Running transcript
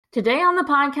Today on the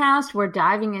podcast, we're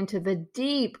diving into the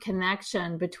deep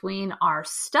connection between our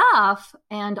stuff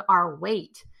and our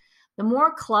weight. The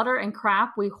more clutter and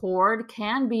crap we hoard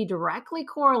can be directly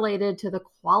correlated to the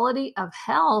quality of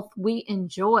health we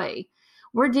enjoy.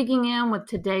 We're digging in with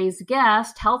today's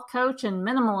guest, health coach and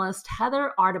minimalist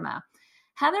Heather Aardema.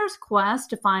 Heather's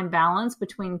quest to find balance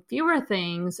between fewer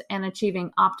things and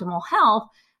achieving optimal health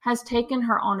has taken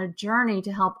her on a journey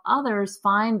to help others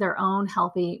find their own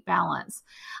healthy balance.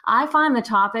 I find the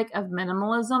topic of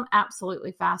minimalism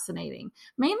absolutely fascinating,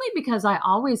 mainly because I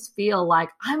always feel like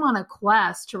I'm on a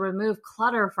quest to remove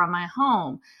clutter from my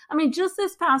home. I mean, just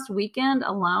this past weekend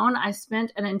alone, I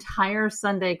spent an entire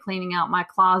Sunday cleaning out my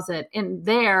closet, and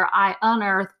there I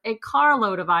unearthed a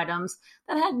carload of items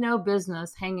that had no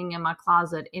business hanging in my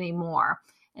closet anymore.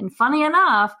 And funny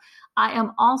enough, I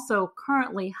am also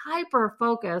currently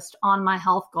hyper-focused on my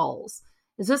health goals.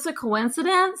 Is this a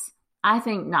coincidence? I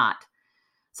think not.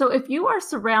 So if you are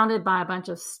surrounded by a bunch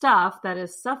of stuff that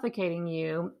is suffocating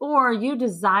you, or you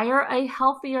desire a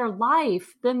healthier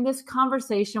life, then this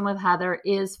conversation with Heather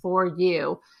is for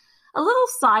you. A little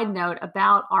side note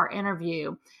about our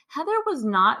interview. Heather was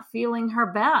not feeling her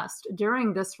best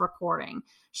during this recording.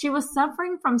 She was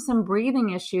suffering from some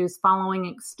breathing issues following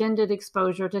extended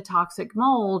exposure to toxic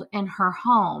mold in her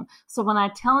home. So when I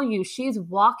tell you she's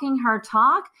walking her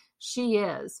talk, she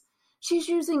is. She's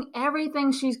using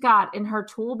everything she's got in her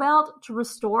tool belt to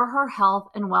restore her health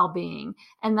and well-being.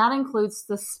 And that includes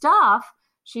the stuff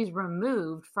she's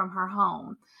removed from her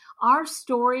home. Our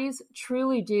stories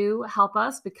truly do help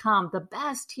us become the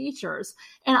best teachers.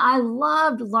 And I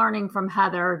loved learning from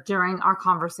Heather during our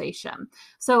conversation.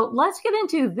 So let's get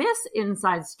into this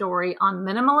inside story on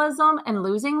minimalism and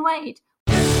losing weight.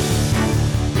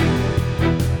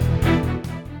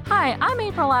 Hi, I'm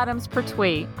April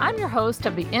Adams-Pertwee. I'm your host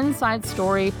of the Inside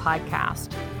Story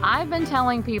podcast. I've been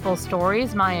telling people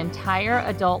stories my entire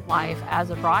adult life as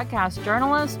a broadcast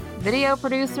journalist, video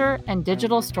producer, and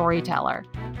digital storyteller.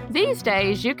 These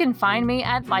days, you can find me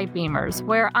at Lightbeamers,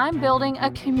 where I'm building a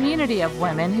community of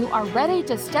women who are ready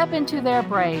to step into their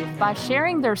brave by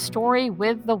sharing their story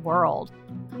with the world.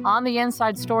 On the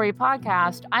Inside Story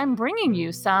podcast, I'm bringing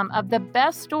you some of the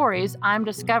best stories I'm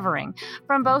discovering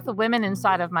from both the women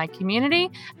inside of my community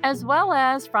as well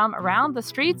as from around the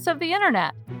streets of the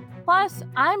internet. Plus,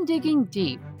 I'm digging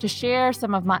deep to share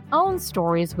some of my own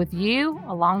stories with you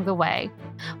along the way.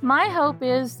 My hope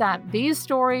is that these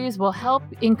stories will help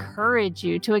encourage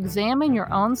you to examine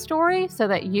your own story so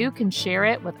that you can share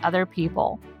it with other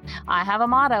people. I have a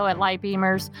motto at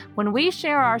Lightbeamers: when we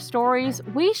share our stories,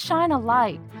 we shine a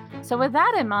light. So with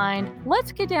that in mind,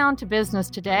 let's get down to business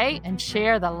today and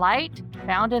share the light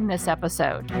found in this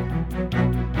episode.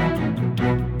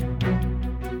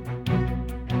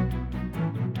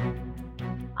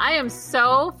 I am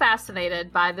so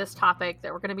fascinated by this topic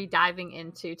that we're going to be diving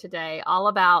into today, all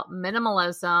about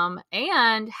minimalism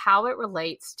and how it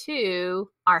relates to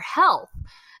our health.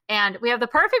 And we have the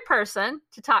perfect person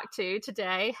to talk to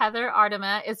today. Heather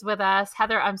Aardema is with us.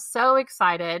 Heather, I'm so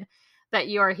excited that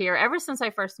you are here. Ever since I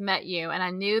first met you, and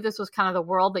I knew this was kind of the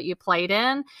world that you played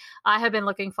in, I have been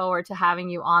looking forward to having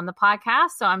you on the podcast.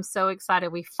 So I'm so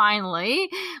excited we finally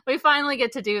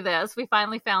get to do this. We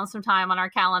finally found some time on our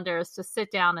calendars to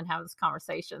sit down and have this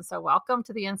conversation. So welcome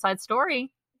to the Inside Story.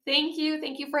 Thank you.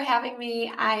 Thank you for having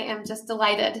me. I am just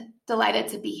delighted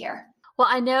to be here. Well,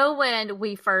 I know when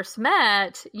we first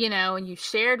met, and you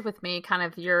shared with me kind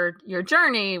of your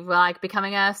journey, like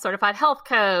becoming a certified health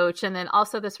coach, and then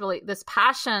also this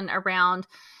passion around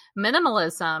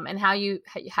minimalism and how you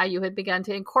had begun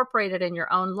to incorporate it in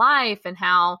your own life, and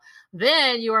how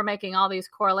then you were making all these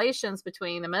correlations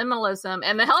between the minimalism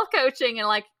and the health coaching and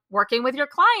like working with your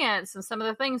clients and some of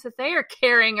the things that they are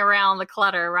carrying around, the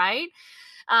clutter, right?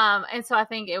 And so I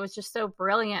think it was just so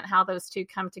brilliant how those two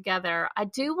come together. I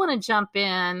do want to jump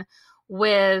in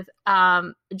with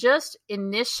just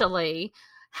initially,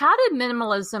 how did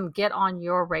minimalism get on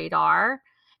your radar?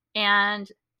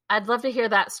 And I'd love to hear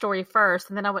that story first.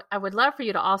 And then I would love for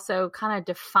you to also kind of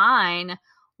define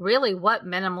really what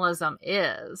minimalism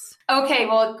is. Okay,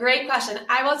 well, great question.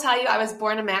 I will tell you, I was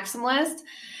born a maximalist.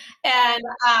 And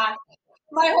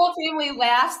my whole family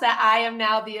laughs that I am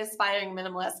now the aspiring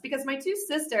minimalist because my two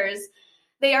sisters,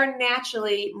 they are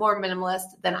naturally more minimalist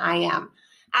than I am.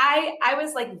 I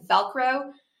was like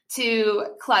Velcro to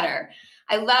clutter.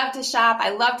 I love to shop.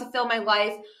 I love to fill my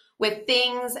life with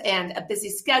things and a busy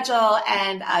schedule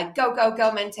and a go, go,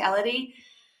 go mentality.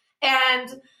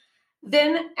 And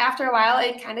then after a while,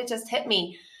 it kind of just hit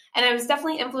me. And I was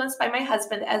definitely influenced by my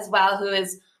husband as well, who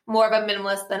is more of a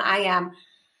minimalist than I am.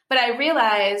 But I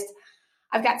realized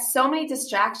I've got so many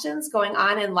distractions going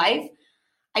on in life.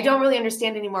 I don't really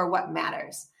understand anymore what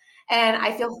matters. And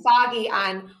I feel foggy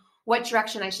on what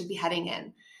direction I should be heading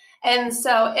in. And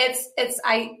so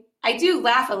I do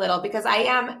laugh a little because I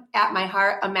am at my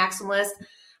heart a maximalist.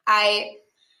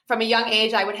 From a young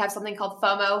age, I would have something called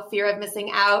FOMO, fear of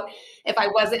missing out. If I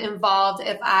wasn't involved,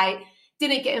 if I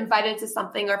didn't get invited to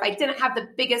something, or if I didn't have the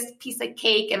biggest piece of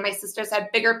cake and my sisters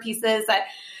had bigger pieces, that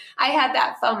I had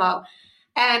that FOMO.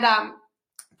 And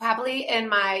probably in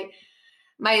my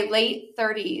late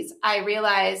 30s, I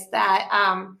realized that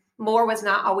more was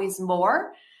not always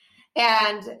more,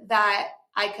 and that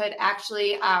I could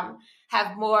actually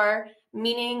have more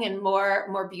meaning and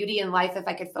more beauty in life if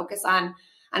I could focus on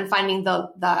finding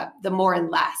the more and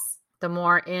less. The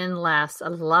more in less. I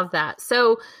love that.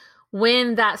 So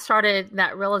when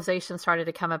that realization started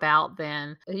to come about,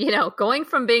 then, going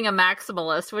from being a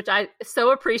maximalist, which I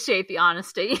so appreciate the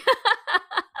honesty,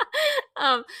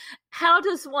 how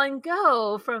does one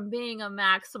go from being a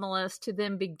maximalist to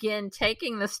then begin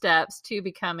taking the steps to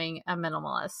becoming a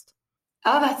minimalist?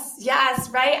 Oh, yes,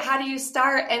 right. How do you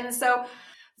start? And so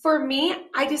for me,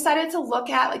 I decided to look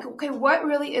at okay, what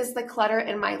really is the clutter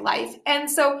in my life? And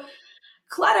so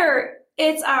clutter,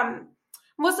 it's,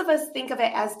 most of us think of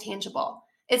it as tangible.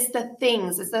 It's the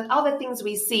things, all the things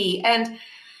we see. And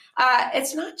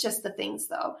it's not just the things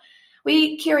though.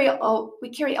 We carry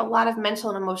a lot of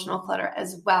mental and emotional clutter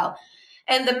as well.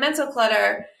 And the mental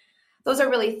clutter, those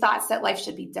are really thoughts that life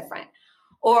should be different,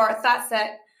 or thoughts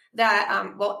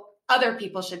that other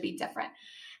people should be different.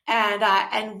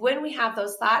 And when we have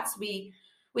those thoughts, we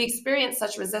experience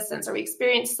such resistance, or we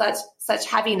experience such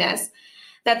heaviness,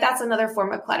 that's another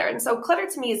form of clutter. And so clutter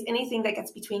to me is anything that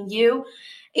gets between you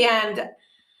and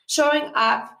showing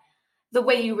up the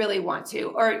way you really want to,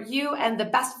 or you and the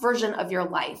best version of your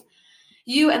life,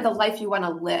 you and the life you want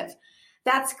to live.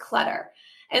 That's clutter.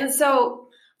 And so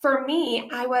for me,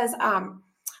 I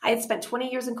had spent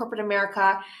 20 years in corporate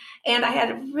America, and I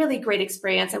had a really great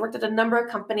experience. I worked at a number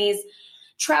of companies,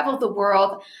 traveled the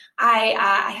world.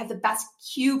 I had the best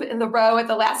cube in the row at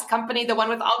the last company, the one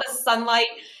with all the sunlight,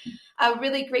 a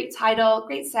really great title,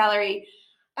 great salary.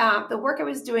 The work I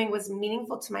was doing was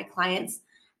meaningful to my clients,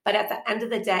 but at the end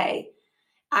of the day,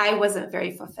 I wasn't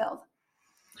very fulfilled.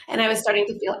 And I was starting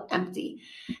to feel empty.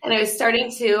 And I was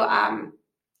starting to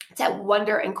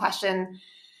wonder and question,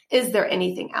 is there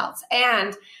anything else?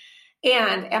 And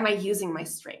am I using my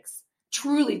strengths?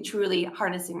 Truly, truly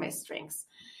harnessing my strengths.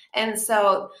 And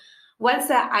so once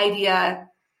that idea,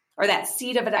 or that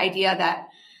seed of an idea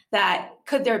that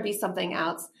could there be something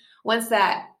else, once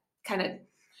that kind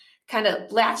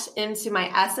of latched into my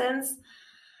essence,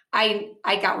 I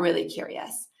got really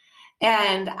curious.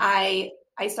 And I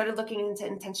started looking into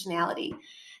intentionality.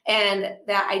 And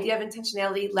that idea of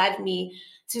intentionality led me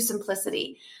to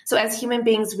simplicity. So as human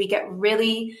beings, we get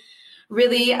really,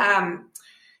 really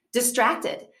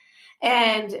distracted.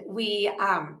 And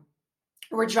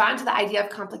we're drawn to the idea of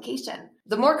complication.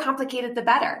 The more complicated, the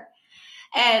better.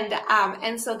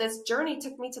 And so this journey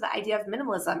took me to the idea of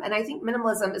minimalism. And I think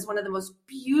minimalism is one of the most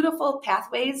beautiful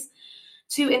pathways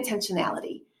to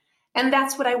intentionality. And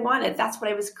that's what I wanted. That's what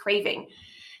I was craving.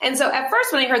 And so at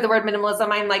first, when I heard the word minimalism,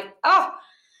 I'm like, oh,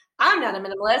 I'm not a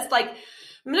minimalist. Like,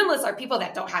 minimalists are people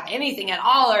that don't have anything at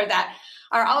all, or that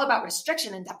are all about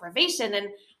restriction and deprivation. And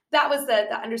that was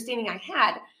the understanding I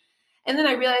had. And then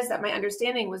I realized that my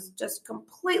understanding was just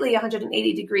completely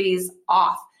 180 degrees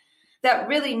off. That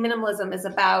really minimalism is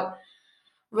about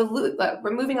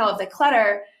removing all of the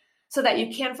clutter so that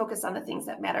you can focus on the things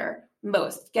that matter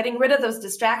most, getting rid of those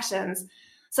distractions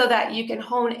so that you can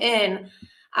hone in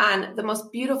on the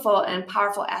most beautiful and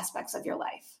powerful aspects of your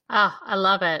life. Oh, I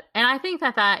love it. And I think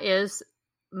that is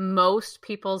most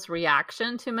people's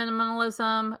reaction to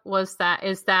minimalism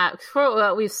is that for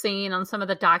what we've seen on some of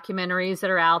the documentaries that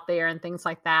are out there and things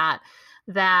like that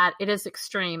it is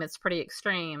extreme. It's pretty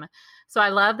extreme. So I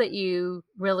love that you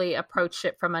really approach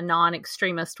it from a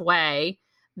non-extremist way,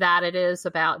 that it is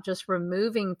about just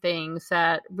removing things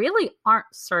that really aren't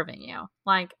serving you.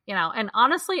 Like, and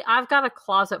honestly, I've got a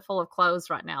closet full of clothes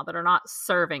right now that are not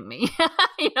serving me.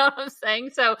 You know what I'm saying?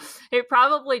 So it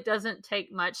probably doesn't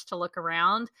take much to look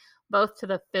around, both to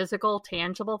the physical,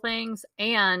 tangible things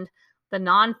and the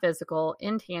non-physical,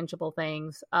 intangible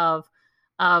things of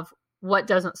what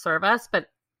doesn't serve us. But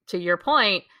to your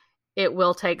point, it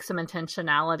will take some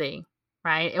intentionality,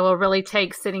 right? It will really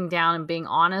take sitting down and being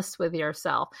honest with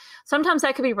yourself. Sometimes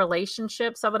that could be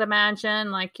relationships, I would imagine,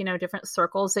 like, different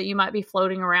circles that you might be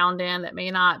floating around in that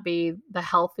may not be the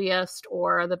healthiest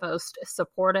or the most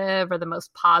supportive or the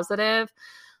most positive.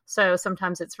 So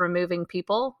sometimes it's removing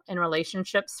people and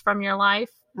relationships from your life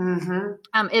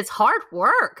Mm-hmm. It's hard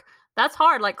work. That's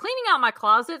hard. Like cleaning out my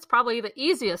closet's probably the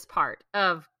easiest part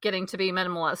of getting to be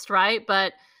minimalist, right?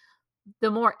 But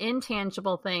the more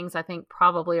intangible things, I think,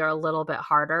 probably are a little bit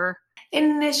harder.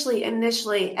 Initially.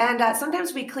 And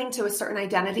sometimes we cling to a certain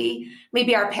identity,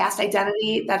 maybe our past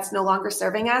identity that's no longer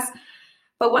serving us.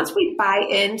 But once we buy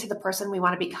into the person we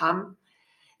want to become,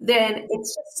 then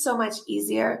it's just so much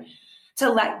easier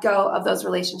to let go of those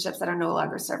relationships that are no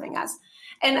longer serving us.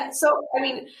 And so, I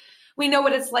mean, we know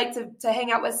what it's like to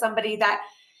hang out with somebody that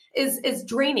is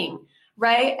draining,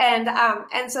 right?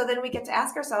 And so then we get to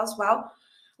ask ourselves, well,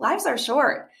 lives are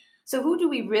short. So who do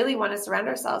we really want to surround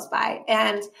ourselves by?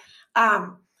 And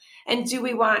do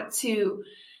we want to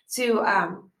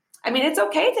I mean, it's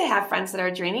okay to have friends that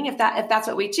are draining if that's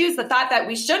what we choose. The thought that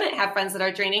we shouldn't have friends that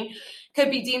are draining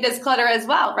could be deemed as clutter as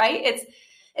well, right?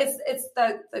 It's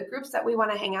the groups that we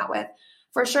want to hang out with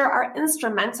for sure are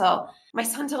instrumental. My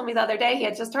son told me the other day, he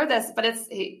had just heard this, but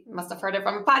he must have heard it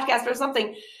from a podcast or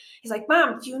something. He's like,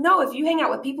 Mom, do you know if you hang out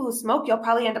with people who smoke, you'll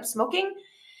probably end up smoking?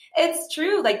 It's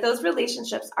true. Like those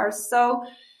relationships are so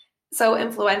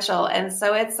influential. And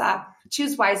so it's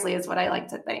choose wisely is what I like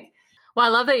to think. Well, I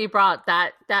love that you brought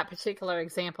that particular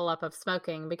example up of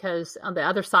smoking, because on the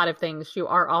other side of things, you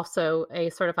are also a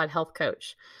certified health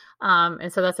coach.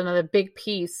 And so that's another big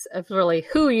piece of really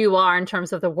who you are in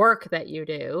terms of the work that you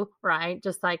do, right?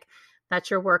 Just like that's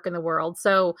your work in the world.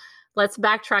 So let's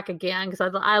backtrack again, because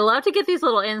I love to get these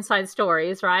little inside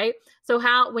stories, right? So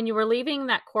when you were leaving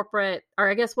that corporate, or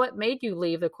I guess what made you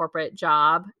leave the corporate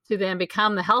job to then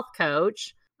become the health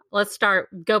coach? Let's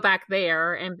go back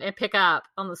there and pick up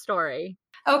on the story.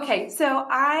 Okay. So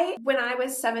when I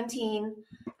was 17,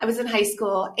 I was in high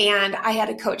school and I had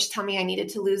a coach tell me I needed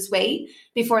to lose weight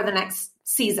before the next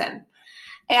season,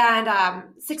 and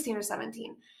 16 or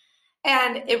 17.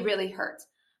 And it really hurt.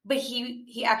 But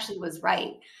he actually was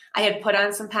right. I had put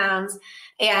on some pounds,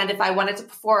 and if I wanted to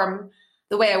perform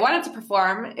the way I wanted to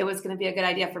perform, it was going to be a good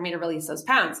idea for me to release those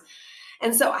pounds.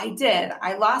 And so I did.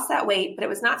 I lost that weight, but it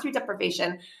was not through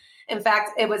deprivation. In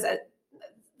fact,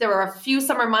 there were a few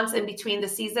summer months in between the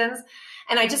seasons,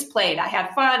 and I just played. I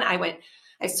had fun.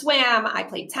 I swam, I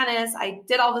played tennis, I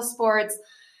did all the sports.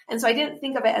 And so I didn't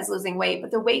think of it as losing weight,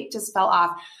 but the weight just fell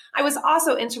off. I was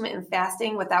also intermittent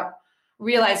fasting without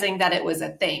realizing that it was a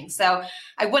thing. So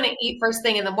I wouldn't eat first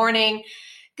thing in the morning,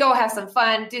 go have some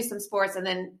fun, do some sports, and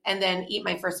then eat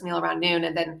my first meal around noon,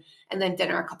 and then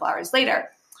dinner a couple hours later.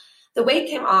 The weight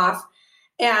came off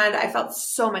and I felt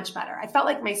so much better. I felt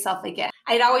like myself again.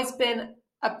 I'd always been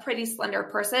a pretty slender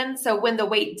person. So when the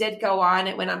weight did go on,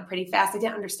 it went on pretty fast. I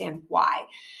didn't understand why.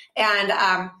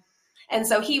 And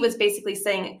so he was basically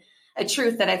saying a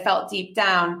truth that I felt deep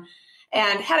down.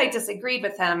 And had I disagreed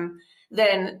with him,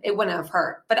 then it wouldn't have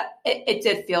hurt. But it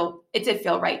did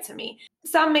feel right to me.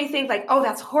 Some may think like, oh,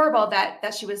 that's horrible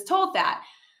that she was told that.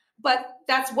 But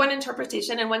that's one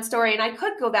interpretation and one story. And I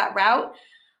could go that route,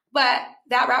 but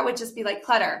that route would just be like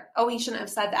clutter. Oh, he shouldn't have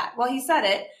said that. Well, he said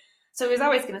it, so he was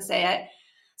always going to say it.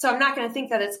 So I'm not going to think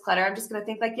that it's clutter. I'm just going to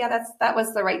think like, yeah, that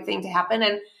was the right thing to happen.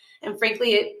 And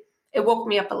frankly, it woke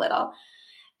me up a little.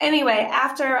 Anyway,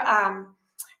 after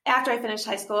I finished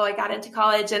high school, I got into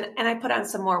college and I put on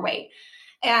some more weight.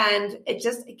 And it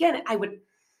just, again, I would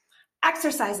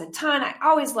exercise a ton. I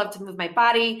always loved to move my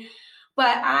body,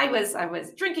 but I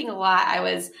was drinking a lot. I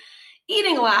was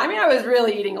eating a lot. I mean, I was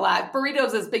really eating a lot.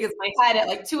 Burritos as big as my head at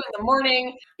like 2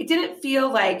 a.m. It didn't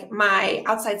feel like my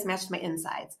outsides matched my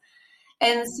insides.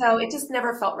 And so it just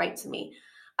never felt right to me.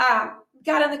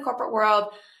 Got in the corporate world.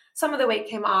 Some of the weight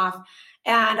came off,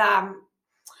 and I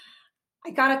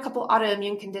got a couple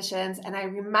autoimmune conditions. And I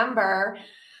remember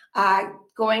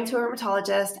going to a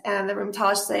rheumatologist, and the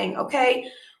rheumatologist saying,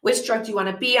 okay, which drug do you want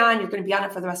to be on? You're going to be on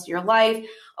it for the rest of your life.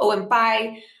 Oh, and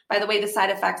by the way, the side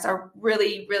effects are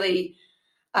really, really,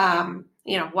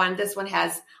 this one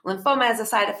has lymphoma as a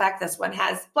side effect. This one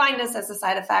has blindness as a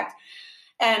side effect.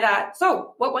 And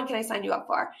so what one can I sign you up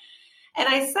for? And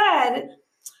I said,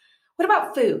 what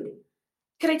about food?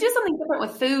 Could I do something different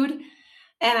with food?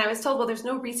 And I was told, well, there's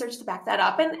no research to back that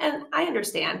up. And I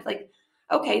understand, like,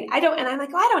 okay, I don't, and I'm like,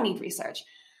 oh, I don't need research.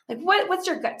 Like, what's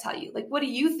your gut tell you? Like, what do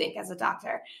you think as a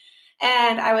doctor?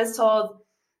 And I was told,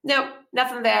 nope,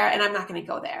 nothing there. And I'm not going to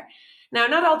go there. Now,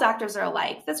 not all doctors are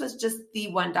alike. This was just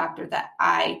the one doctor that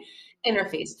I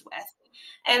interfaced with.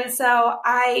 And so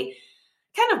I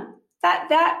kind of,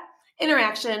 that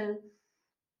interaction,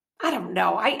 I don't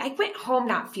know. I went home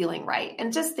not feeling right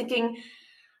and just thinking,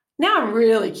 now I'm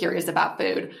really curious about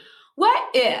food. What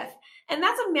if? And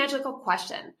that's a magical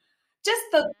question. Just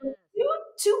the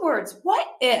two words, what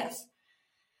if?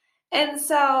 And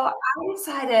so I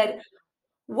decided,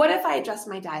 what if I adjust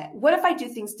my diet? What if I do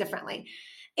things differently?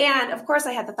 And of course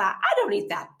I had the thought, I don't eat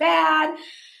that bad.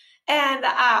 And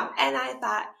I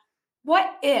thought,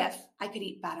 what if I could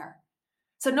eat better?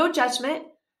 So no judgment.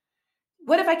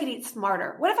 What if I could eat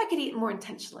smarter? What if I could eat more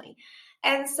intentionally?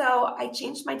 And so I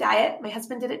changed my diet. My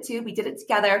husband did it too. We did it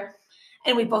together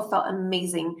and we both felt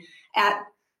amazing.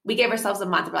 We gave ourselves a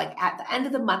month. We're like, at the end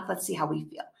of the month, let's see how we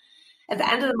feel. At the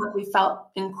end of the month, we felt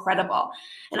incredible.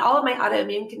 And all of my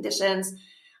autoimmune conditions,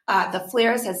 the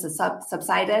flares has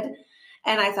subsided.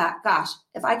 And I thought, gosh,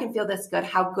 if I can feel this good,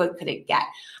 how good could it get?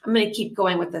 I'm going to keep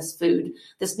going with this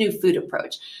new food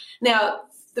approach. Now,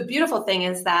 the beautiful thing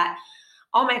is that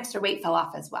all my extra weight fell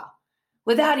off as well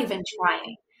without even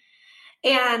trying.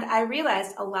 And I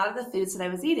realized a lot of the foods that I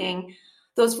was eating,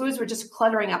 those foods were just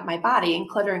cluttering up my body and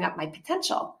cluttering up my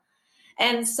potential.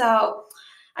 And so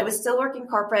I was still working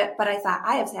corporate, but I thought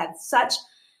I have had such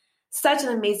an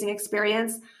amazing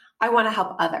experience. I want to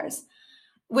help others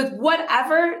with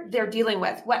whatever they're dealing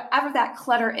with, whatever that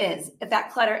clutter is. If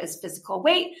that clutter is physical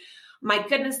weight, my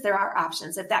goodness, there are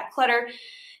options. If that clutter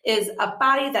is a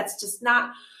body that's just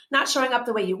not showing up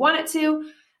the way you want it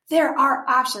to, there are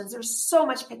options. There's so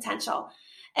much potential.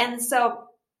 And so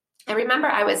I remember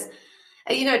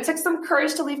it took some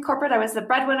courage to leave corporate. I was the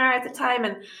breadwinner at the time.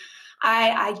 And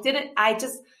I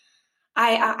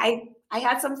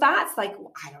had some thoughts like,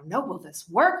 I don't know, will this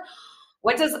work?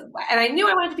 And I knew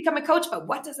I wanted to become a coach, but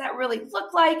what does that really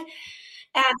look like?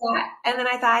 And then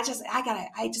I thought,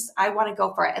 I want to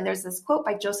go for it. And there's this quote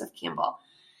by Joseph Campbell,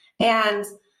 and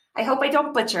I hope I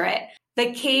don't butcher it.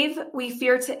 The cave we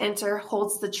fear to enter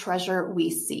holds the treasure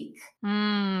we seek.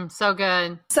 So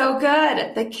good. So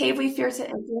good. The cave we fear to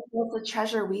enter holds the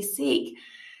treasure we seek.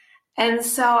 And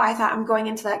so I thought, I'm going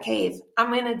into that cave.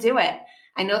 I'm going to do it.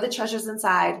 I know the treasure's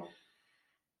inside.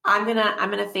 I'm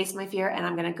going to face my fear and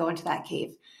I'm going to go into that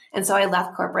cave. And so I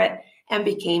left corporate and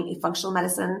became a functional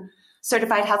medicine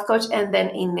certified health coach and then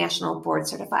a national board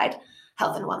certified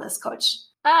health and wellness coach.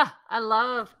 I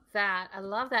love that. I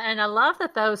love that. And I love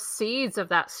that those seeds of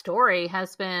that story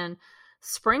has been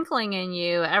sprinkling in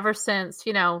you ever since,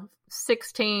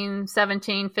 16,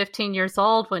 17, 15 years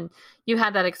old when you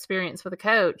had that experience with a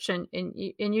coach and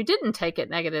you didn't take it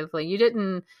negatively. You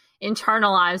didn't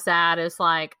internalize that as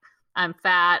like, I'm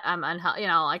fat, I'm unhealthy,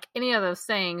 like any of those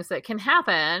things that can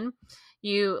happen.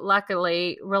 You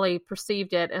luckily really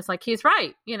perceived it as like, he's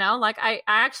right. Like I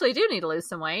actually do need to lose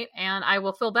some weight and I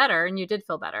will feel better. And you did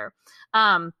feel better.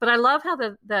 But I love how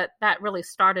that really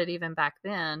started even back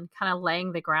then, kind of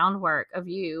laying the groundwork of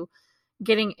you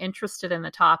getting interested in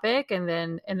the topic and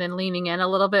then leaning in a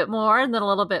little bit more and then a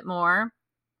little bit more.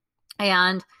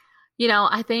 And,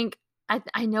 I think,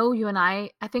 I know you and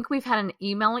I think we've had an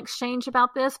email exchange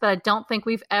about this, but I don't think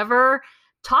we've ever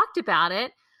talked about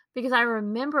it because I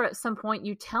remember at some point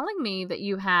you telling me that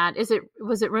you had,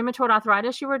 was it rheumatoid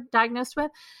arthritis you were diagnosed with?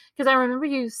 Because I remember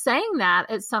you saying that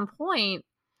at some point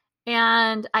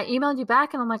and I emailed you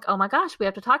back and I'm like, oh my gosh, we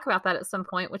have to talk about that at some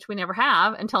point, which we never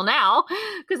have until now.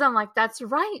 Because I'm like, that's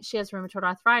right. She has rheumatoid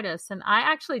arthritis. And I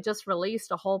actually just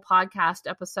released a whole podcast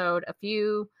episode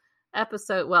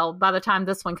by the time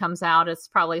this one comes out, it's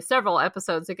probably several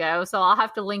episodes ago. So I'll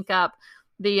have to link up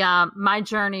the My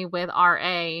Journey with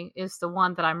RA is the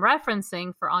one that I'm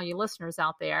referencing for all you listeners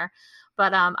out there.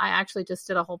 But I actually just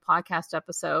did a whole podcast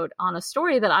episode on a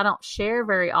story that I don't share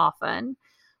very often,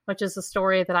 which is a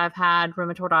story that I've had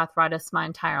rheumatoid arthritis my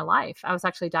entire life. I was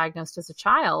actually diagnosed as a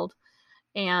child.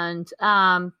 And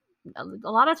a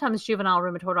lot of times juvenile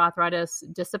rheumatoid arthritis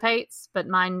dissipates, but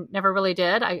mine never really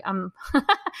did. I'm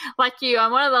like you,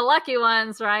 I'm one of the lucky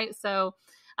ones, right? So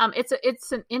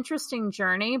it's an interesting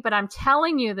journey, but I'm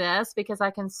telling you this because I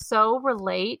can so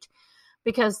relate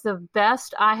because the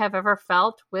best I have ever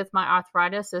felt with my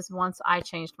arthritis is once I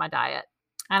changed my diet.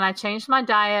 And I changed my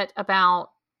diet about,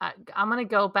 I'm going to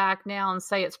go back now and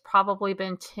say it's probably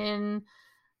been 10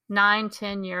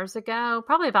 years ago,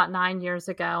 probably about 9 years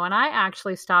ago. And I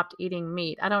actually stopped eating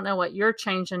meat. I don't know what your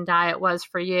change in diet was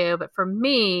for you, but for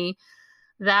me,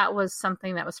 that was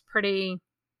something that was pretty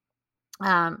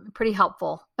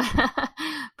helpful,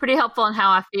 pretty helpful in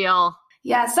how I feel.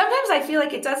 Yeah. Sometimes I feel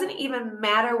like it doesn't even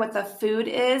matter what the food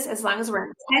is as long as we're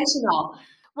intentional.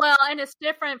 Well, and it's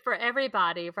different for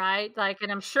everybody, right? Like,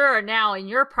 and I'm sure now in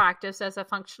your practice as a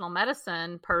functional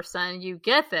medicine person, you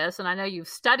get this, and I know you've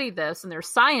studied this and there's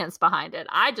science behind it.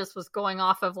 I just was going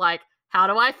off of like, how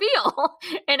do I feel?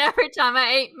 And every time I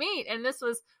ate meat, and this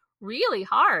was really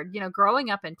hard, growing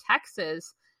up in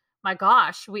Texas, my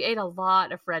gosh, we ate a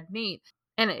lot of red meat.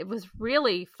 And it was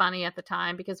really funny at the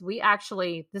time because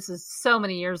this is so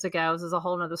many years ago. This is a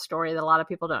whole nother story that a lot of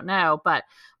people don't know, but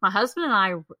my husband and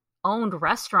I owned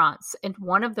restaurants. And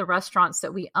one of the restaurants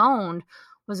that we owned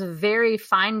was a very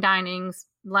fine dining,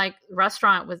 like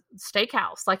restaurant with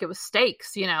steakhouse, like it was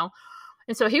steaks, And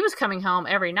so he was coming home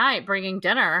every night bringing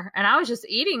dinner, and I was just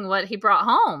eating what he brought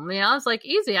home. It was like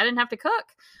easy. I didn't have to cook.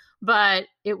 But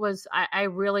it was, I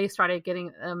really started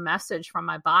getting a message from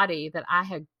my body that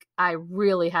I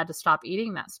really had to stop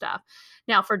eating that stuff.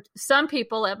 Now, for some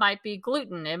people, it might be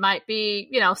gluten. It might be,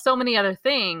 so many other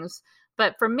things.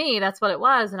 But for me, that's what it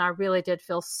was. And I really did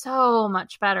feel so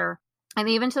much better. And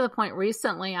even to the point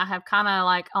recently, I have kind of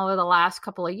like over the last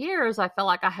couple of years, I felt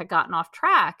like I had gotten off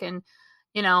track. And,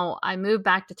 I moved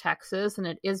back to Texas, and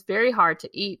it is very hard to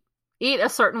eat a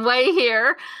certain way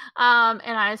here. And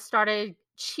I started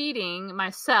cheating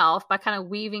myself by kind of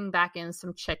weaving back in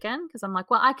some chicken, because I'm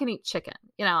like, well, I can eat chicken,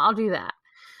 I'll do that.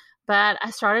 But I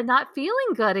started not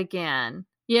feeling good again,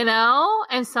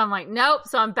 and so I'm like, nope.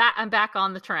 So I'm back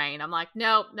on the train. I'm like,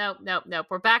 nope.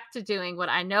 We're back to doing what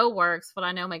I know works, what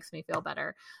I know makes me feel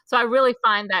better. So I really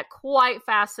find that quite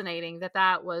fascinating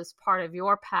that was part of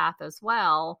your path as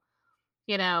well,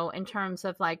 in terms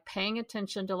of like paying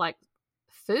attention to like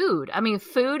food. I mean,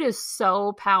 food is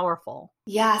so powerful.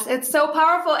 Yes, it's so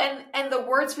powerful. And the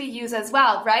words we use as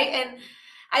well, right? And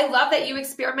I love that you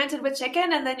experimented with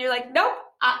chicken, and then you're like, nope,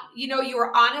 you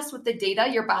were honest with the data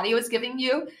your body was giving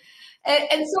you.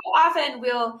 And so often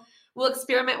we'll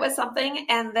experiment with something,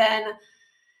 and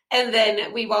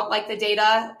then we won't like the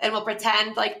data, and we'll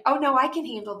pretend like, oh no, I can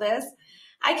handle this.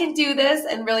 I can do this.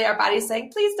 And really our body's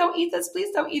saying, please don't eat this.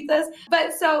 Please don't eat this.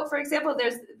 But so, for example,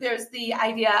 there's the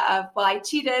idea of, well, I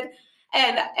cheated.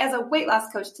 And as a weight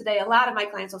loss coach today, a lot of my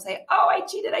clients will say, oh, I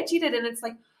cheated. And it's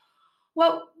like,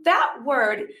 well, that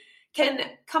word can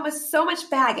come with so much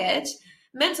baggage,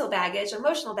 mental baggage,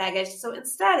 emotional baggage. So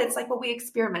instead it's like, well, we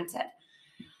experimented.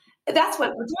 That's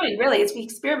what we're doing really, is we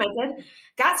experimented,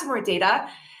 got some more data,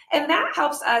 and that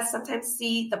helps us sometimes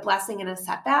see the blessing in a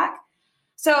setback.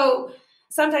 So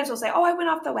sometimes we'll say, oh, I went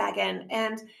off the wagon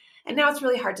and now it's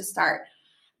really hard to start.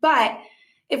 But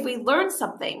if we learn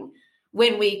something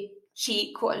when we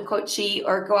cheat, quote unquote, cheat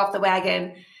or go off the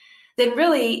wagon, then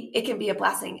really it can be a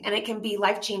blessing, and it can be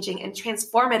life-changing and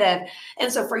transformative.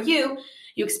 And so for you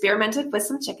experimented with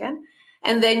some chicken,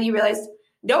 and then you realized,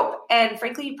 nope. And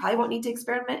frankly, you probably won't need to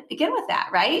experiment again with that,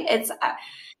 right?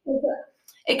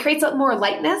 It creates a more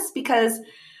lightness, because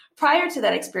prior to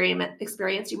that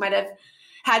experience, you might have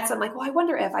had some like, well, I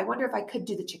wonder if I could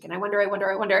do the chicken. I wonder.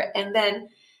 And then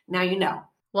now you know.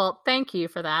 Well, thank you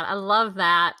for that. I love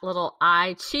that little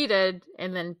I cheated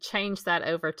and then change that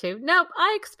over to, nope,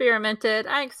 I experimented.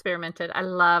 I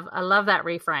love that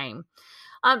reframe.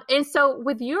 And so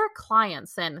with your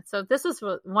clients, and so this is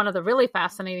one of the really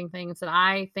fascinating things that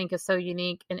I think is so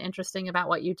unique and interesting about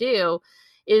what you do,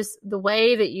 is the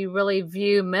way that you really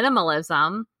view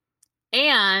minimalism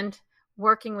and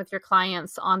working with your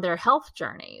clients on their health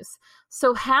journeys.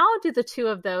 So how do the two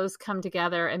of those come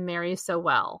together and marry so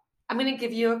well? I'm going to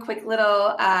give you a quick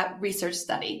little research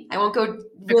study. I won't go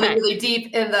really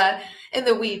deep in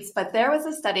the weeds, but there was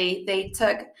a study. They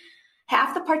took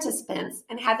half the participants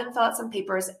and had them fill out some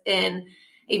papers in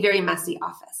a very messy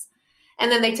office. And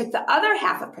then they took the other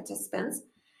half of participants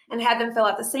and had them fill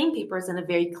out the same papers in a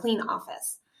very clean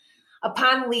office.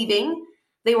 Upon leaving,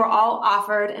 they were all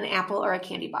offered an apple or a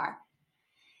candy bar.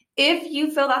 If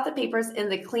you filled out the papers in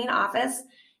the clean office,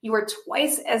 you were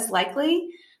twice as likely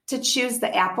to choose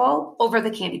the apple over the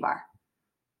candy bar.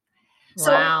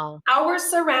 Wow. So our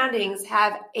surroundings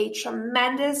have a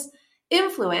tremendous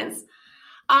influence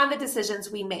on the decisions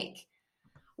we make.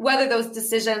 Whether those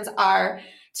decisions are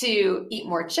to eat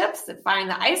more chips and find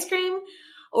the ice cream,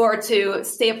 or to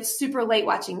stay up super late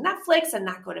watching Netflix and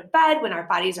not go to bed when our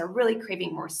bodies are really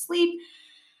craving more sleep,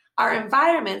 our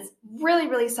environments really,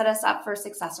 really set us up for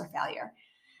success or failure.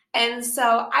 And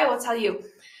so I will tell you,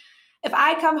 if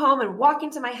I come home and walk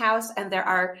into my house and there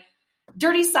are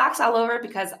dirty socks all over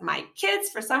because my kids,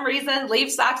 for some reason,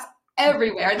 leave socks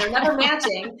everywhere and they're never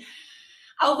matching,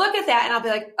 I'll look at that and I'll be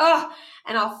like, oh,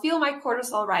 and I'll feel my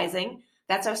cortisol rising.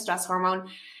 That's our stress hormone.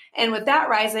 And with that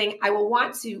rising, I will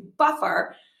want to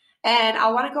buffer and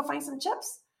I'll want to go find some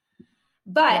chips.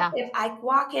 But if I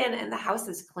walk in and the house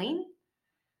is clean,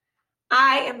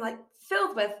 I am like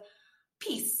filled with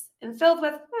peace and filled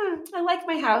with, I like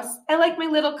my house. I like my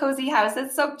little cozy house.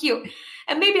 It's so cute.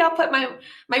 And maybe I'll put my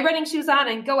running shoes on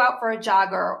and go out for a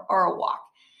jog or a walk.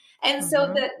 And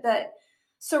so the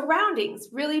surroundings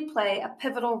really play a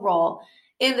pivotal role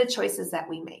in the choices that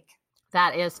we make.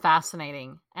 That is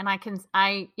fascinating. And I can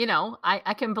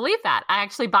believe that. I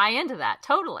actually buy into that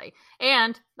totally.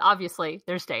 And obviously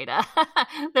there's data.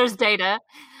 there's data.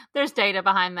 There's data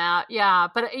behind that. Yeah.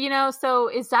 But so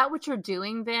is that what you're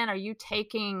doing then? Are you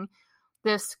taking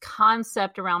this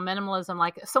concept around minimalism?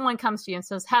 Like someone comes to you and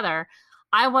says, Heather,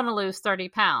 I want to lose 30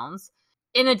 pounds.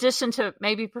 In addition to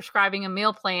maybe prescribing a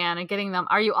meal plan and getting them,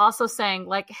 are you also saying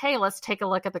like, hey, let's take a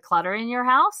look at the clutter in your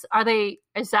house?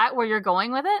 Is that where you're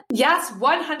going with it? Yes,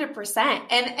 100%.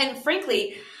 And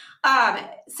frankly,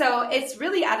 so it's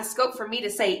really out of scope for me to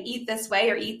say, eat this way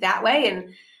or eat that way.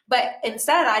 But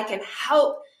instead I can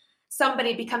help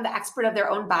somebody become the expert of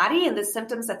their own body and the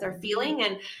symptoms that they're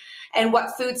feeling and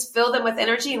what foods fill them with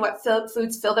energy and what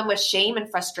foods fill them with shame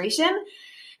and frustration.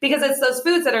 Because it's those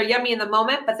foods that are yummy in the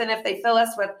moment, but then if they fill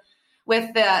us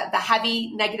with the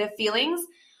heavy negative feelings,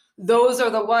 those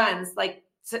are the ones like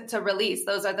to release.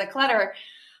 Those are the clutter,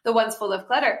 the ones full of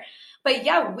clutter. But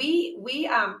yeah,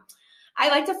 I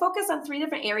like to focus on 3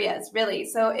 different areas really.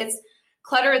 So it's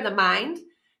clutter in the mind,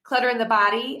 clutter in the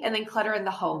body, and then clutter in the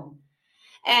home.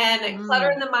 And clutter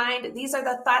in the mind, these are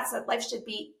the thoughts that life should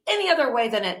be any other way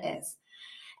than it is.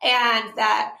 And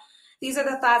that these are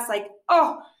the thoughts like,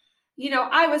 oh,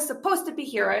 I was supposed to be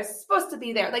here. I was supposed to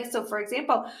be there. Like, so for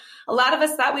example, a lot of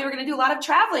us thought we were going to do a lot of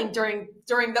traveling during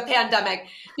the pandemic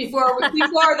before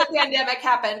the pandemic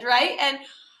happened. Right. And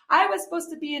I was supposed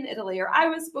to be in Italy or I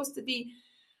was supposed to be,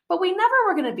 but we never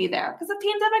were going to be there because the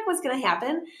pandemic was going to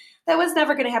happen. That was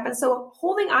never going to happen. So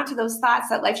holding on to those thoughts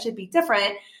that life should be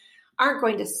different aren't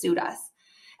going to suit us.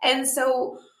 And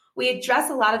so we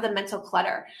address a lot of the mental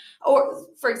clutter or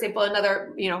for example,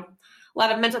 another, a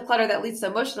lot of mental clutter that leads to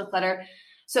emotional clutter.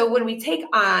 So when we take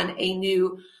on a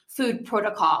new food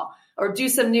protocol or do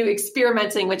some new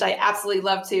experimenting, which I absolutely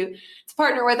love to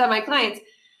partner with on my clients,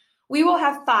 we will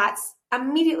have thoughts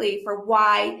immediately for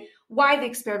why the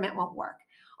experiment won't work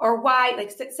or why,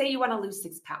 like say you want to lose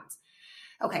 6 pounds.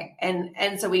 Okay.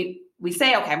 And so we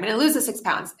say, okay, I'm going to lose the 6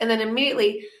 pounds. And then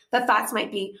immediately the thoughts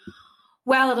might be,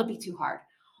 well, it'll be too hard.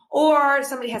 Or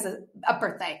somebody has a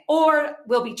birthday, or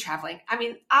we'll be traveling. I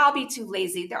mean, I'll be too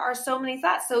lazy. There are so many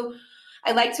thoughts. So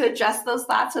I like to address those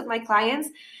thoughts with my clients.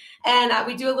 And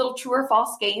we do a little true or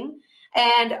false game.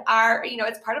 And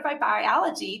it's part of my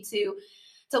biology to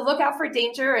look out for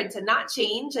danger and to not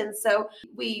change. And so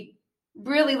we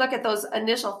really look at those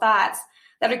initial thoughts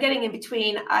that are getting in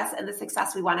between us and the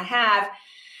success we want to have.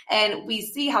 And we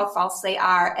see how false they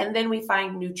are. And then we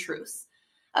find new truths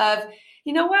of,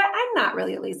 you know what? I'm not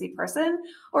really a lazy person.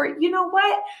 Or, you know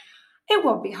what? It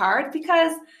won't be hard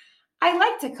because I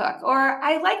like to cook or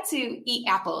I like to eat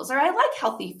apples or I like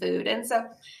healthy food. And so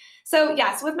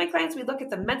with my clients, we look at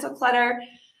the mental clutter,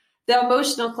 the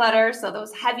emotional clutter. So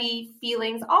those heavy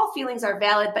feelings, all feelings are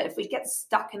valid, but if we get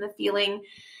stuck in a feeling,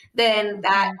 then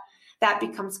that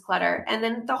becomes clutter. And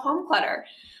then the home clutter.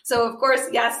 So of course,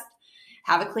 yes,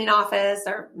 have a clean office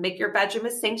or make your bedroom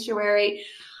a sanctuary.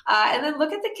 And then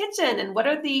look at the kitchen and what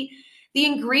are the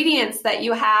ingredients that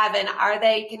you have and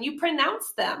can you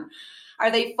pronounce them? Are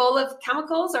they full of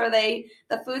chemicals or are they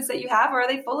the foods that you have or are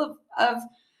they full of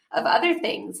other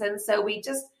things? And so we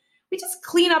just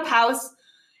clean up house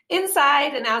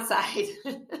inside and outside.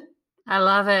 I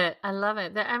love it.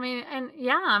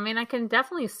 I can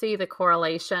definitely see the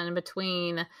correlation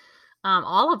between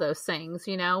all of those things,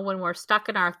 when we're stuck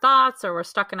in our thoughts or we're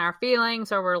stuck in our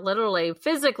feelings or we're literally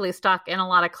physically stuck in a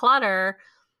lot of clutter,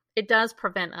 it does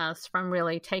prevent us from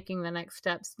really taking the next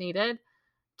steps needed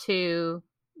to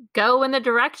go in the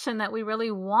direction that we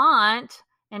really want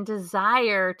and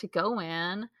desire to go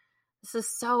in. This is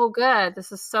so good.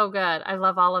 I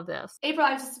love all of this. April,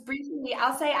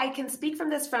 I'll say I can speak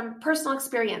from personal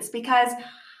experience because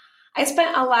I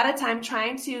spent a lot of time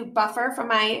trying to buffer from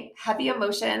my heavy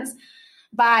emotions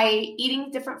by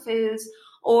eating different foods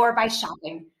or by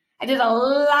shopping. I did a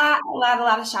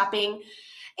lot of shopping.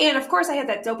 And of course I had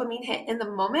that dopamine hit in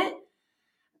the moment,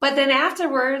 but then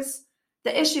afterwards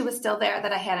the issue was still there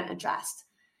that I hadn't addressed.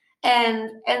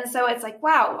 And so it's like,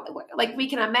 wow, like we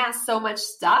can amass so much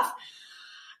stuff,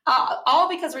 all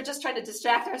because we're just trying to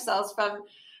distract ourselves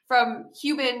from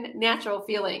human natural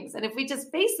feelings. And if we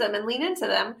just face them and lean into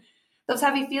them, those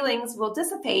heavy feelings will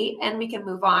dissipate and we can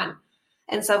move on.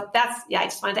 And so I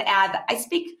just wanted to add that I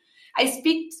speak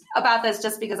about this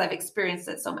just because I've experienced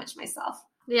it so much myself.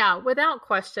 Yeah, without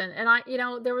question. And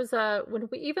there was when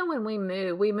we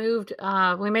moved,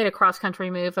 we made a cross country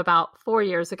move about 4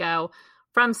 years ago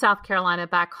from South Carolina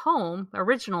back home,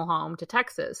 original home to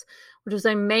Texas, which was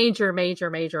a major, major,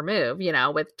 major move,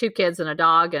 with 2 kids and a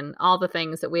dog and all the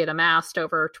things that we had amassed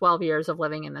over 12 years of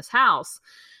living in this house.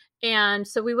 And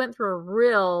so we went through a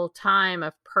real time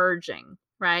of purging,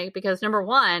 right? Because number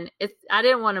one, I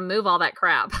didn't want to move all that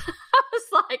crap. I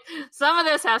was like, some of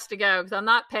this has to go because I'm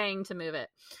not paying to move it.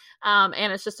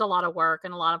 And it's just a lot of work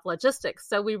and a lot of logistics.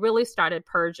 So we really started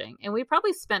purging, and we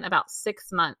probably spent about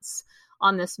 6 months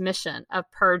on this mission of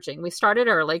purging. We started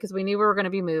early because we knew we were going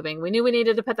to be moving. We knew we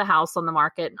needed to put the house on the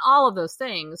market and all of those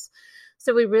things.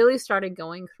 So we really started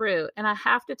going through. And I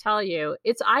have to tell you,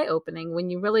 it's eye-opening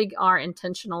when you really are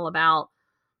intentional about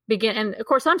and of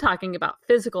course, I'm talking about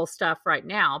physical stuff right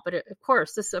now, but of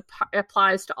course, this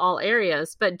applies to all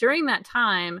areas. But during that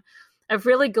time of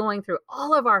really going through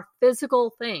all of our physical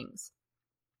things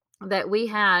that we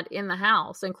had in the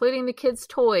house, including the kids'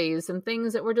 toys and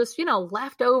things that were just,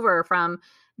 left over from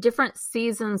different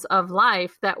seasons of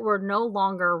life that were no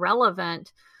longer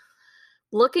relevant,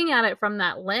 looking at it from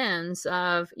that lens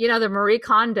of, the Marie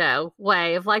Kondo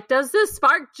way of like, does this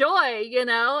spark joy,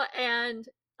 and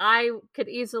I could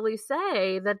easily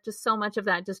say that just so much of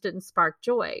that just didn't spark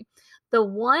joy. The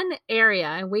one area,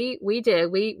 and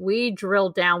we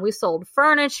drilled down, we sold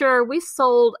furniture, we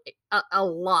sold a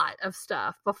lot of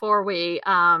stuff before we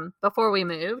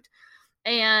moved,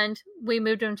 and we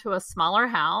moved into a smaller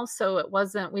house. So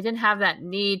we didn't have that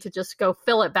need to just go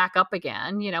fill it back up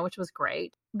again, which was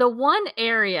great. The one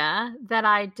area that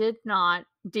I did not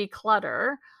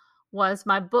declutter was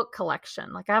my book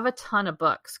collection. Like I have a ton of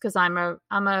books because I'm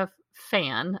a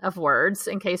fan of words,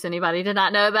 in case anybody did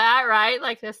not know that, right?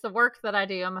 Like that's the work that I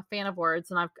do. I'm a fan of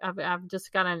words, and I've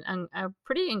just got a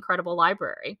pretty incredible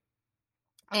library.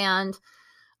 And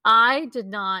I did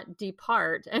not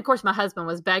depart. And of course, my husband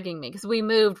was begging me because we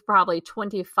moved probably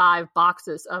 25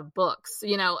 boxes of books,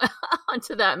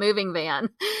 onto that moving van,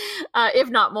 if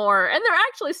not more. And they're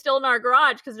actually still in our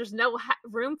garage because there's no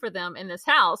room for them in this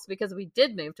house because we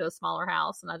did move to a smaller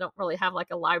house and I don't really have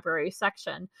like a library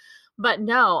section. But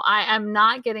no, I am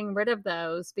not getting rid of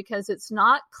those because it's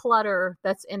not clutter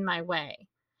that's in my way.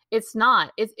 It's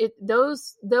not.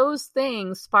 Those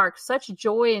things spark such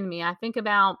joy in me. I think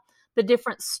about the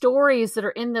different stories that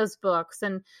are in those books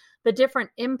and the different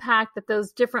impact that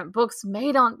those different books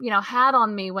made on, had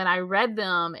on me when I read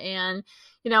them. And,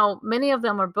 many of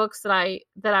them are books that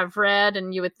I've read,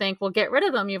 and you would think, well, get rid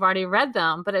of them. You've already read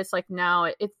them. But it's like,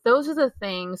 no, those are the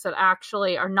things that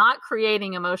actually are not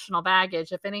creating emotional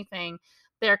baggage. If anything,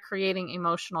 they're creating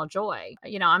emotional joy.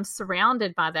 I'm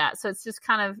surrounded by that. So it's just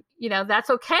kind of,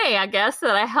 that's okay, I guess,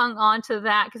 that I hung on to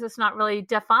that because it's not really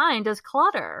defined as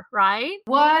clutter, right?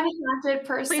 100%.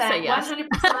 Please say yes. 100%.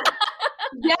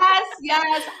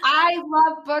 Yes. I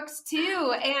love books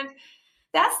too. And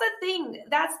that's the thing.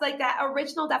 That's like that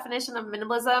original definition of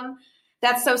minimalism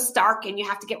that's so stark and you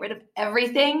have to get rid of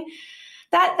everything.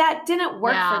 That didn't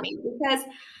work for me because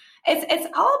it's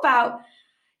all about,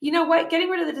 getting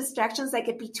rid of the distractions that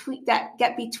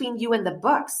get between you and the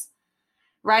books,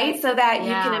 right? So that you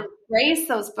can embrace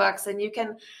those books and you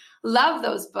can love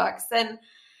those books. And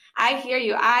I hear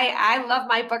you. I love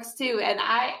my books too. And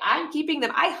I'm keeping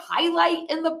them. I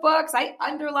highlight in the books. I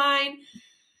underline,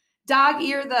 dog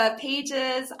ear the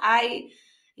pages. I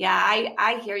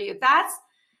hear you. That's,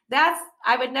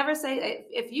 I would never say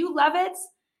if you love it,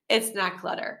 it's not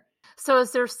clutter. So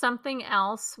is there something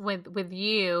else with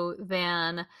you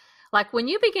then, like when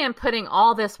you began putting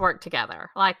all this work together,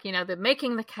 like,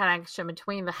 making the connection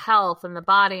between the health and the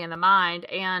body and the mind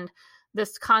and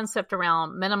this concept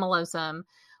around minimalism,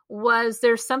 was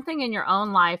there something in your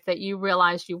own life that you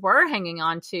realized you were hanging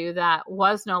on to that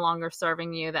was no longer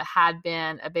serving you, that had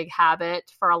been a big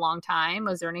habit for a long time?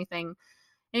 Was there anything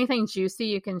juicy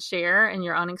you can share in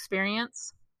your own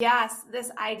experience? Yes, this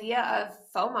idea of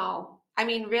FOMO. I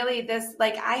mean, really,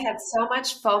 I had so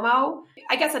much FOMO.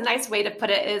 I guess a nice way to put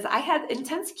it is I had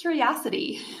intense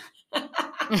curiosity. But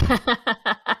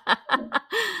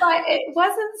it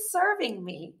wasn't serving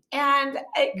me, and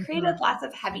it created lots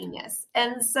of heaviness.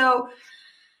 And so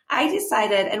I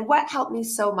decided, and what helped me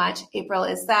so much, April,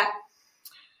 is that,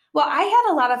 well, I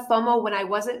had a lot of FOMO when I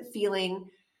wasn't feeling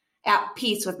at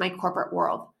peace with my corporate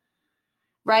world,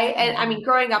 right? And I mean,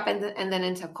 growing up and then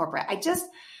into corporate,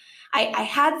 I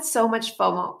had so much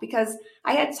FOMO because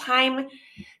I had time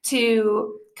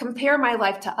to compare my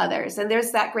life to others. And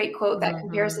there's that great quote that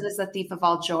comparison is the thief of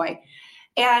all joy.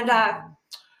 And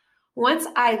once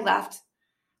I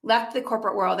left the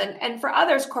corporate world, and for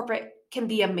others, corporate can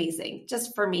be amazing.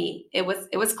 Just for me, it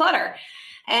was clutter.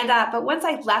 And but once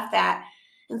I left that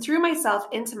and threw myself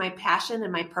into my passion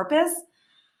and my purpose,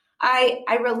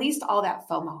 I released all that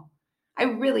FOMO. I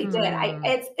really did.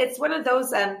 It's one of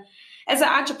those. As an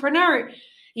entrepreneur,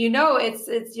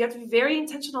 it's you have to be very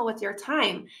intentional with your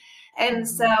time. And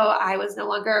so I was no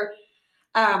longer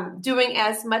doing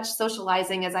as much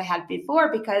socializing as I had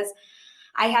before because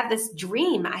I had this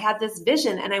dream, I had this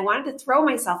vision, and I wanted to throw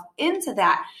myself into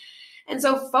that. And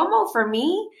so FOMO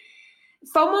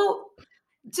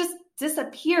just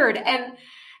disappeared, and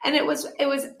it was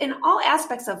in all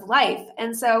aspects of life.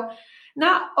 And so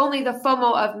not only the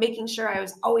FOMO of making sure I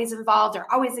was always involved or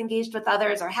always engaged with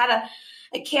others or had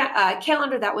a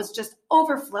calendar that was just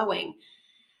overflowing,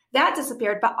 that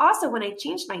disappeared, but also when I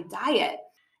changed my diet.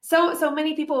 So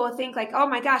many people will think like, oh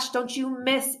my gosh, don't you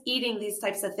miss eating these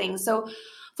types of things? So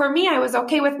for me, I was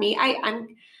okay with me.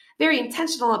 I'm very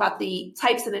intentional about the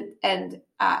types and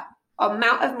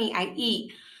amount of meat I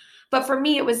eat. But for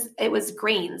me, it was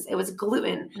grains, it was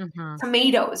gluten,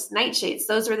 tomatoes, nightshades.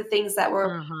 Those were the things that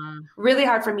were really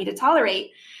hard for me to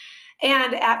tolerate.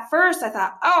 And at first I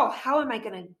thought, oh, how am I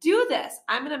going to do this?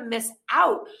 I'm going to miss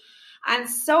out on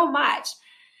so much.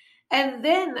 And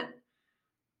then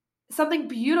something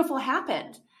beautiful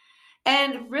happened.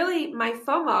 And really my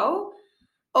FOMO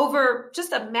over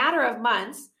just a matter of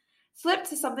months flipped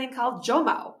to something called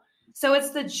JOMO. So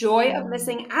it's the joy of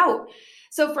missing out.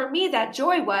 So for me, that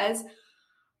joy was,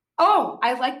 oh,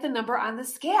 I like the number on the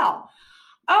scale.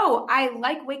 Oh, I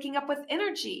like waking up with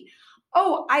energy.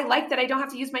 Oh, I like that I don't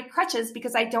have to use my crutches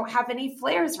because I don't have any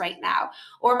flares right now,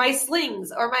 or my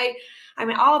slings, or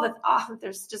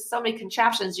there's just so many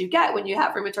contraptions you get when you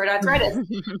have rheumatoid arthritis.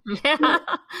 Yeah.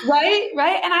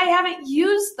 Right. And I haven't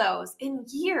used those in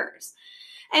years.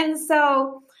 And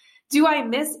so do I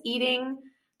miss eating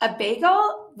a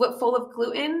bagel full of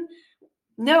gluten?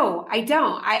 No, I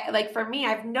don't. For me, I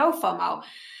have no FOMO.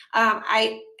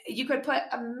 You could put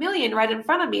a million right in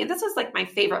front of me. And this was like my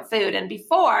favorite food. And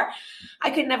before,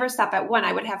 I could never stop at one.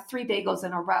 I would have 3 bagels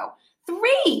in a row.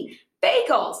 3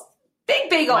 bagels, big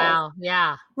bagels. Wow.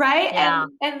 Yeah. Right. Yeah.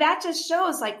 And that just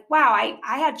shows like, wow,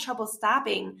 I had trouble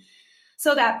stopping.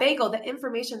 So that bagel, the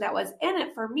information that was in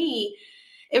it for me,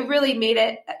 it really made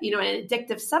it, an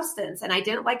addictive substance. And I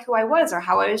didn't like who I was or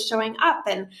how I was showing up.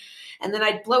 And then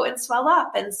I'd bloat and swell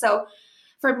up. And so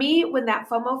for me, when that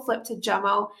FOMO flipped to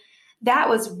JOMO, that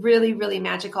was really, really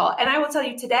magical. And I will tell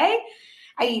you today,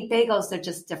 I eat bagels. They're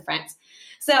just different.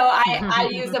 So I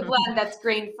use a blend that's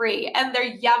grain-free, and they're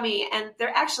yummy, and they're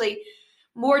actually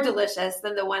more delicious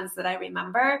than the ones that I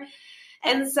remember.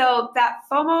 And so that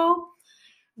FOMO,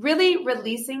 really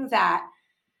releasing that,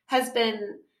 has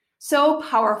been so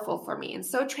powerful for me and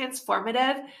so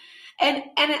transformative. And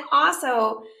it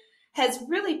also has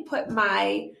really put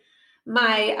my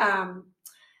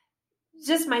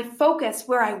focus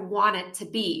where I want it to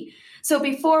be. So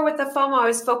before with the FOMO, I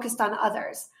was focused on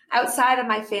others outside of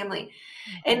my family.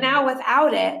 And now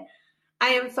without it, I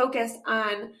am focused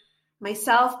on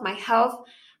myself, my health,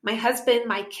 my husband,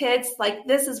 my kids. Like,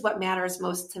 this is what matters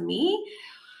most to me.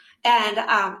 And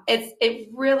it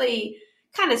really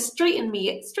kind of straightened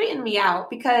me out,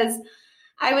 because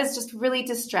I was just really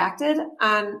distracted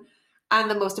on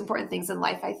the most important things in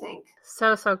life, I think.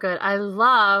 So good. I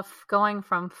love going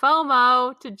from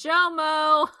FOMO to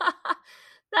JOMO.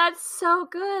 That's so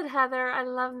good, Heather. I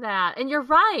love that. And you're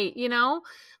right.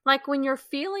 Like when you're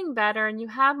feeling better and you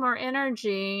have more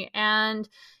energy and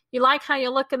you like how you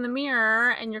look in the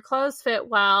mirror and your clothes fit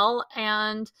well,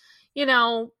 and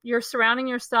you're surrounding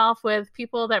yourself with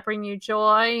people that bring you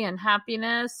joy and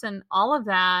happiness and all of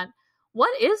that.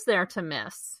 What is there to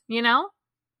miss?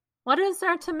 What is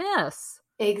there to miss?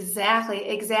 Exactly.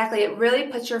 It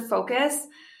really puts your focus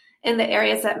in the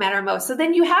areas that matter most. So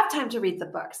then you have time to read the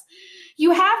books.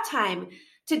 You have time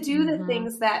to do the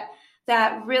things that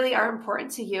really are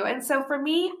important to you. And so for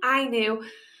me, I knew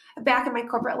back in my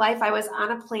corporate life, I was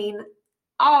on a plane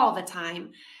all the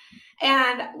time.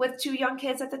 And with 2 young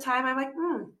kids at the time, I'm like,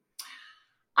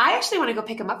 I actually want to go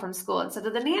pick them up from school instead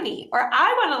of the nanny, or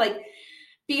I want to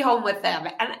be home with them.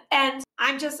 And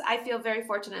I feel very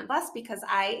fortunate and blessed, because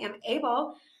I am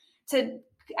able to,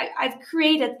 I've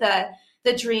created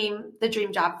the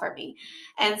dream job for me.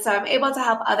 And so I'm able to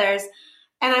help others.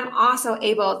 And I'm also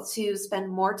able to spend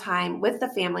more time with the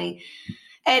family.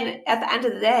 And at the end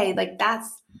of the day,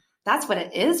 that's what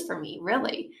it is for me,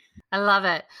 really. I love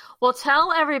it. Well,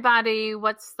 tell everybody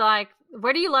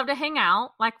where do you love to hang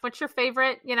out? What's your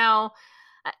favorite,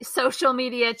 social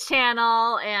media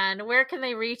channel, and where can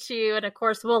they reach you? And of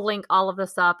course, we'll link all of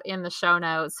this up in the show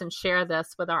notes and share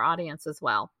this with our audience as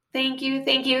well. Thank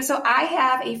you. So I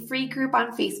have a free group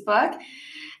on Facebook,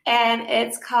 and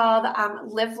it's called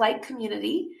Live Light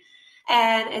Community.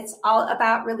 And it's all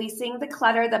about releasing the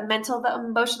clutter, the mental, the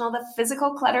emotional, the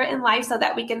physical clutter in life, so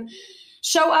that we can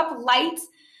show up light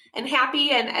and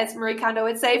happy, and as Marie Kondo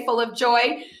would say, full of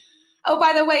joy. Oh,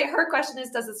 by the way, her question is,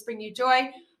 does this bring you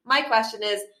joy? My question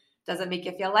is, does it make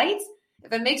you feel light?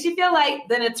 If it makes you feel light,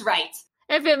 then it's right.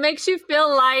 If it makes you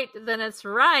feel light, then it's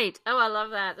right. Oh, I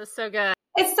love that. That's so good.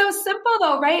 It's so simple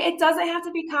though, right? It doesn't have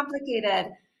to be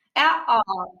complicated at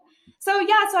all. So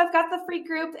I've got the free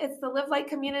group. It's the Live Light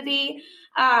community.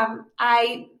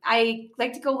 I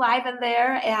like to go live in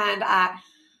there, and I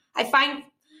find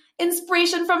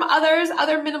inspiration from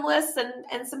other minimalists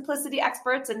and simplicity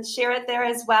experts, and share it there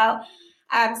as well.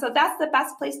 So that's the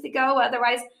best place to go.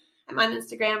 Otherwise, I'm on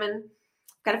Instagram and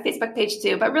got a Facebook page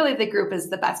too. But really, the group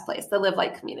is the best place, the Live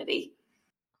Light community.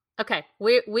 Okay,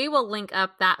 we will link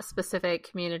up that specific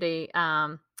community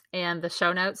in the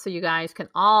show notes, so you guys can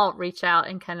all reach out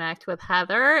and connect with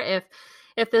Heather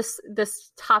if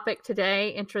this topic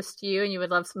today interests you and you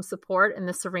would love some support in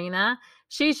this arena.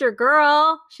 She's your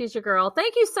girl. She's your girl.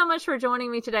 Thank you so much for joining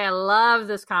me today. I love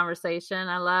this conversation.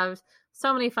 I love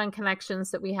so many fun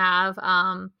connections that we have.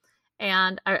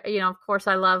 And of course,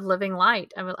 I love living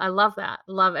light. I love that.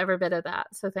 Love every bit of that.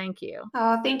 So thank you.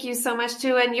 Oh, thank you so much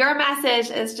too. And your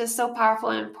message is just so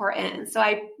powerful and important. And so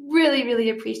I really,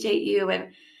 really appreciate you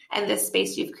and this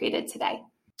space you've created today.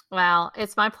 Well,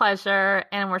 it's my pleasure.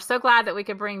 And we're so glad that we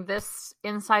could bring this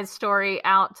inside story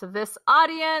out to this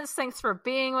audience. Thanks for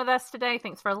being with us today.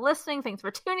 Thanks for listening. Thanks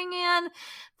for tuning in.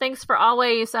 Thanks for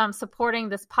always supporting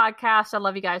this podcast. I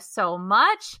love you guys so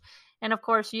much. And of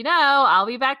course, I'll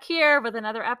be back here with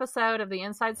another episode of The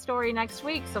Inside Story next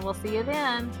week. So we'll see you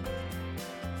then.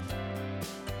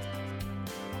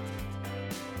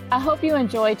 I hope you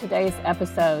enjoyed today's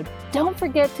episode. Don't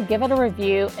forget to give it a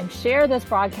review and share this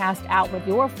broadcast out with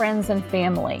your friends and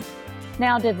family.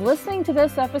 Now, did listening to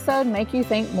this episode make you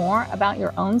think more about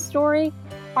your own story?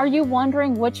 Are you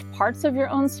wondering which parts of your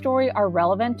own story are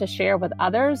relevant to share with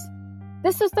others?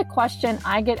 This is the question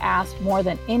I get asked more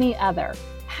than any other.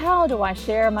 How do I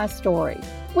share my story?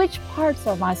 Which parts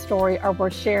of my story are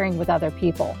worth sharing with other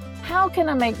people? How can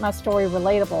I make my story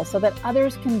relatable so that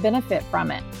others can benefit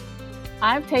from it?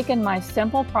 I've taken my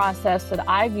simple process that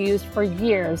I've used for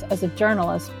years as a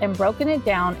journalist and broken it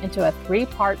down into a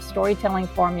 3-part storytelling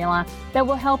formula that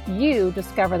will help you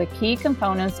discover the key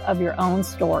components of your own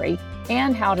story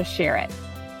and how to share it.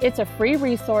 It's a free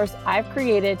resource I've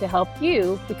created to help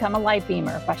you become a light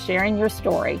beamer by sharing your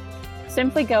story.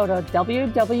 Simply go to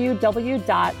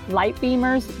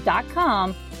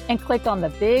www.lightbeamers.com and click on the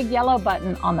big yellow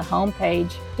button on the home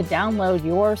page to download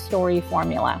your story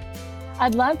formula.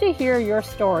 I'd love to hear your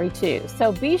story too,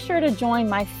 so be sure to join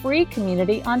my free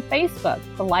community on Facebook,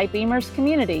 the Light Beamers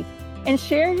community, and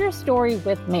share your story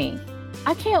with me.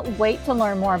 I can't wait to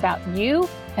learn more about you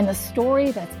and the story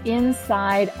that's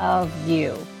inside of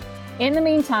you. In the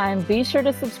meantime, be sure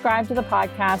to subscribe to the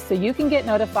podcast so you can get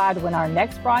notified when our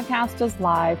next broadcast is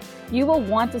live. You will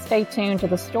want to stay tuned to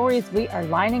the stories we are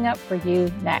lining up for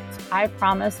you next. I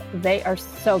promise they are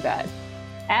so good.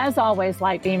 As always,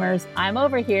 Light Beamers, I'm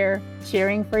over here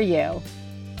cheering for you.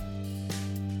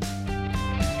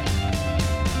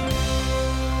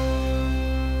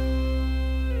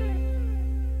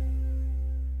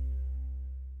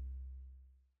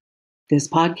 This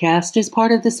podcast is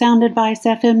part of the Sound Advice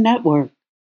FM network.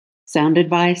 Sound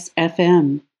Advice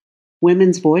FM.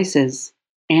 Women's voices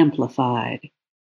amplified.